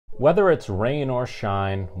Whether it's rain or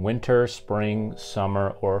shine, winter, spring,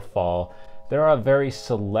 summer, or fall, there are a very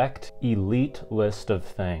select, elite list of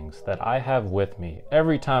things that I have with me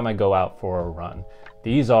every time I go out for a run.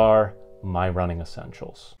 These are my running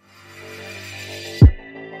essentials.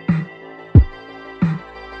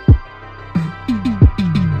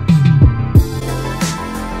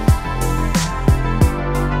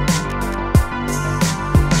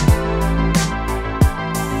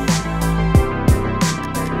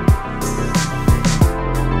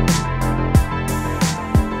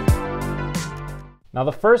 Now,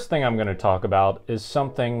 the first thing I'm going to talk about is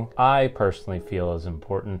something I personally feel is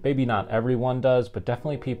important. Maybe not everyone does, but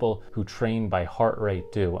definitely people who train by heart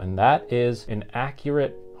rate do, and that is an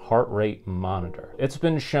accurate heart rate monitor. It's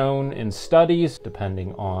been shown in studies,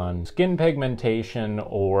 depending on skin pigmentation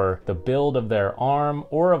or the build of their arm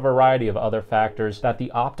or a variety of other factors, that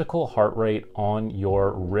the optical heart rate on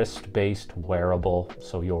your wrist-based wearable,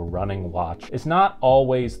 so your running watch, is not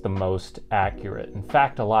always the most accurate. In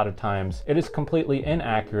fact, a lot of times it is completely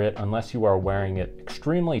inaccurate unless you are wearing it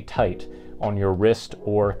extremely tight on your wrist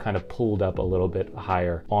or kind of pulled up a little bit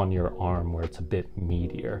higher on your arm where it's a bit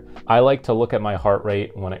meatier. I like to look at my heart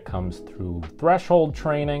rate when it comes through threshold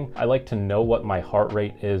training. I like to know what my heart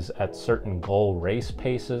rate is at certain goal race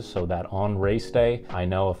paces so that on race day, I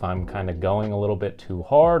know if I'm kind of going a little bit too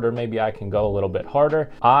hard or maybe I can go a little bit harder.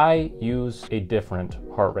 I use a different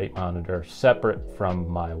heart rate monitor separate from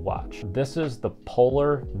my watch. This is the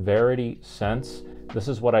Polar Verity Sense. This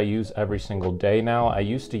is what I use every single day now. I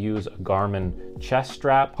used to use a Garmin chest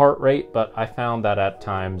strap heart rate, but I found that at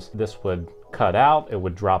times this would cut out, it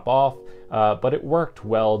would drop off, but it worked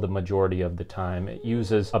well the majority of the time. It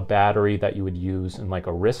uses a battery that you would use in like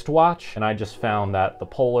a wristwatch, and I just found that the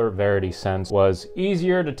Polar Verity Sense was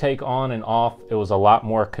easier to take on and off. It was a lot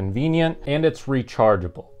more convenient, and it's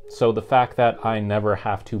rechargeable. So the fact that I never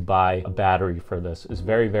have to buy a battery for this is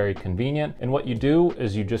very, very convenient. And what you do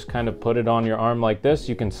is you just kind of put it on your arm like this.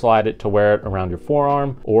 You can slide it to wear it around your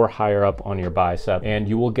forearm or higher up on your bicep, and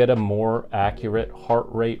you will get a more accurate heart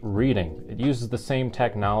rate reading. It uses the same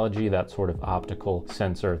technology, that sort of optical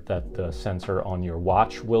sensor that the sensor on your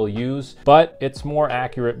watch will use, but it's more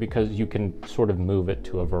accurate because you can sort of move it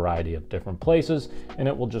to a variety of different places and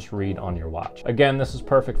it will just read on your watch. Again, this is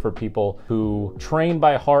perfect for people who train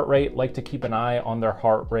by heart rate, like to keep an eye on their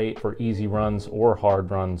heart rate for easy runs or hard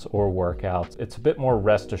runs or workouts. It's a bit more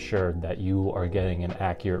rest assured that you are getting an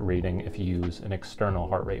accurate reading if you use an external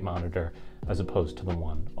heart rate monitor as opposed to the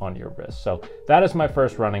one on your wrist. So that is my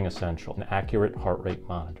first running essential, an accurate heart rate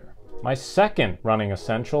monitor. My second running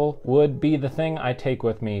essential would be the thing I take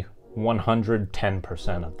with me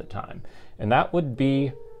 110% of the time, and that would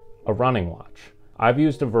be a running watch. I've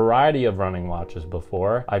used a variety of running watches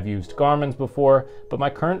before. I've used Garmin's before, but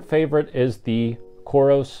my current favorite is the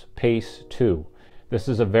Coros Pace 2. This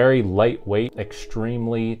is a very lightweight,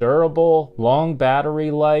 extremely durable, long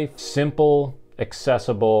battery life, simple,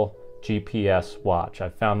 accessible GPS watch.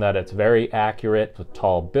 I've found that it's very accurate with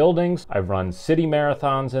tall buildings. I've run city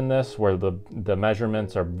marathons in this where the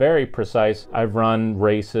measurements are very precise. I've run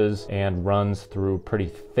races and runs through pretty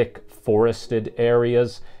thick forested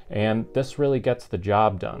areas, and this really gets the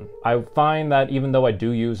job done. I find that even though I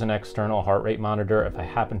do use an external heart rate monitor, if I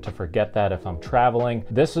happen to forget that if I'm traveling,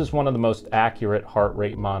 this is one of the most accurate heart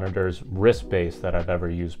rate monitors, wrist-based, that I've ever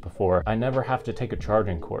used before. I never have to take a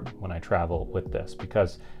charging cord when I travel with this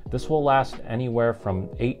because this will last anywhere from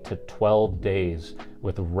 8 to 12 days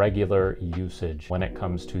with regular usage when it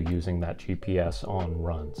comes to using that GPS on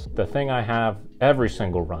runs. The thing I have every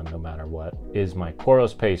single run, no matter what, is my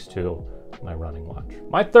Coros Pace 2, my running watch.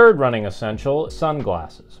 My third running essential,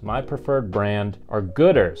 sunglasses. My preferred brand are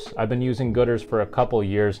Goodrs. I've been using Goodrs for a couple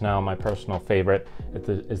years now. My personal favorite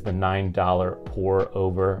is the $9 pour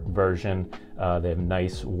over version. They have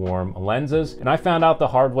nice warm lenses. And I found out the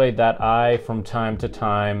hard way that I, from time to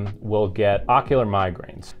time, will get ocular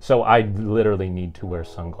migraines. So I literally need to wear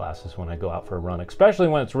sunglasses when I go out for a run, especially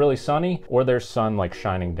when it's really sunny or there's sun like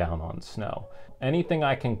shining down on snow. Anything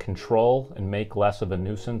I can control and make less of a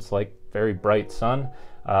nuisance, like very bright sun,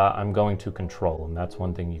 I'm going to control, and that's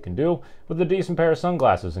one thing you can do with a decent pair of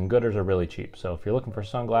sunglasses, and Goodrs are really cheap. So if you're looking for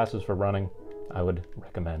sunglasses for running, I would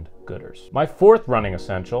recommend Goodrs. My fourth running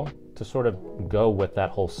essential, to sort of go with that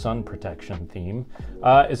whole sun protection theme,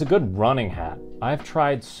 is a good running hat. I've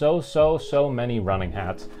tried so many running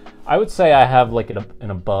hats. I would say I have like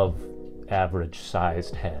an above average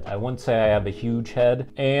sized head. I wouldn't say I have a huge head.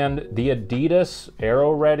 And the Adidas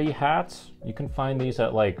Aero Ready hats, you can find these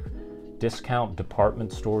at like discount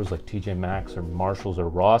department stores like TJ Maxx or Marshalls or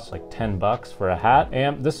Ross, like 10 bucks for a hat.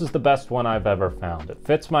 And this is the best one I've ever found. It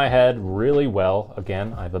fits my head really well.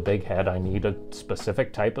 Again, I have a big head. I need a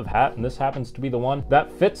specific type of hat, and this happens to be the one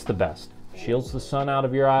that fits the best. Shields the sun out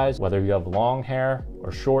of your eyes, whether you have long hair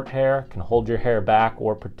or short hair, can hold your hair back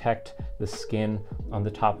or protect the skin on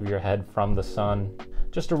the top of your head from the sun.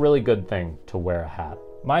 Just a really good thing to wear a hat.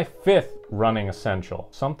 My fifth running essential,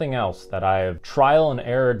 something else that I have trial and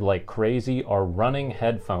errored like crazy, are running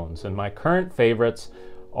headphones. And my current favorites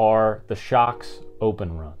are the Shokz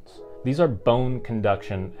Open Runs. These are bone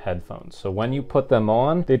conduction headphones. So when you put them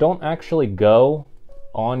on, they don't actually go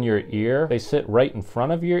on your ear. They sit right in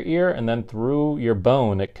front of your ear, and then through your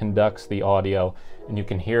bone it conducts the audio, and you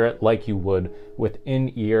can hear it like you would with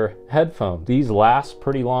in-ear headphones. These last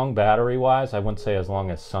pretty long battery wise. I wouldn't say as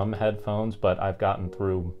long as some headphones, but I've gotten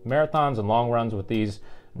through marathons and long runs with these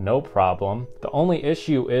no problem. The only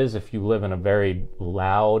issue is if you live in a very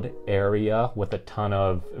loud area with a ton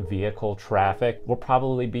of vehicle traffic, will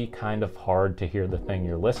probably be kind of hard to hear the thing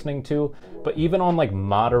you're listening to. But even on like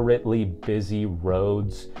moderately busy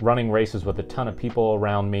roads, running races with a ton of people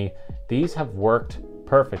around me, these have worked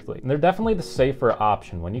perfectly. And they're definitely the safer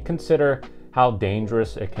option when you consider how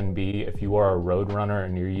dangerous it can be if you are a road runner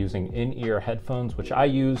and you're using in-ear headphones, which I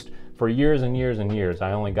used for years and years and years.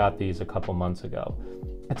 I only got these a couple months ago.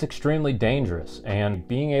 It's extremely dangerous, and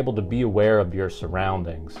being able to be aware of your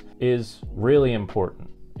surroundings is really important.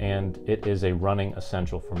 And it is a running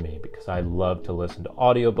essential for me because I love to listen to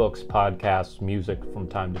audiobooks, podcasts, music from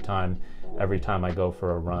time to time, every time I go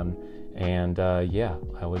for a run. And yeah,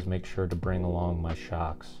 I always make sure to bring along my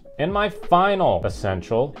Shokz. And my final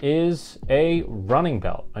essential is a running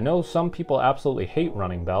belt. I know some people absolutely hate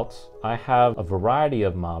running belts. I have a variety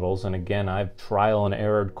of models, and again, I've trial and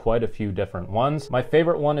errored quite a few different ones. My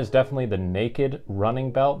favorite one is definitely the Naked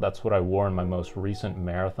running belt. That's what I wore in my most recent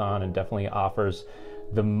marathon, and definitely offers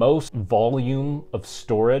the most volume of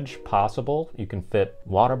storage possible. You can fit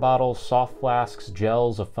water bottles, soft flasks,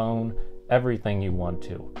 gels, a phone, everything you want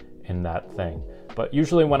to in that thing. But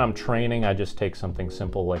usually when I'm training, I just take something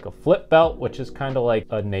simple like a flip belt, which is kind of like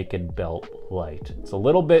a Naked belt light. It's a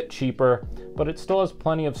little bit cheaper, but it still has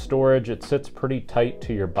plenty of storage. It sits pretty tight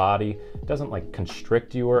to your body. It doesn't like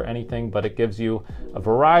constrict you or anything, but it gives you a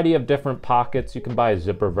variety of different pockets. You can buy a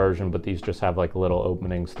zipper version, but these just have like little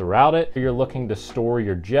openings throughout it. If you're looking to store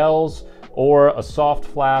your gels or a soft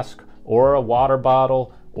flask or a water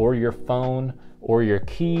bottle or your phone or your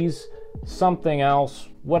keys, something else,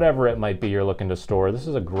 whatever it might be you're looking to store, this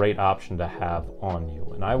is a great option to have on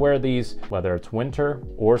you. And I wear these whether it's winter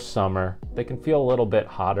or summer. They can feel a little bit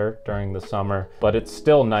hotter during the summer, but it's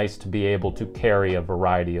still nice to be able to carry a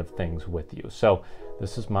variety of things with you. So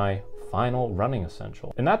this is my final running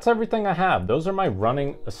essential. And that's everything I have. Those are my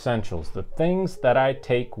running essentials, the things that I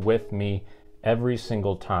take with me every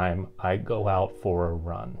single time I go out for a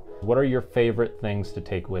run. What are your favorite things to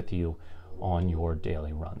take with you on your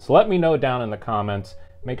daily run? So let me know down in the comments.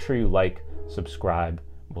 Make sure you like, subscribe.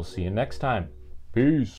 We'll see you next time. Peace.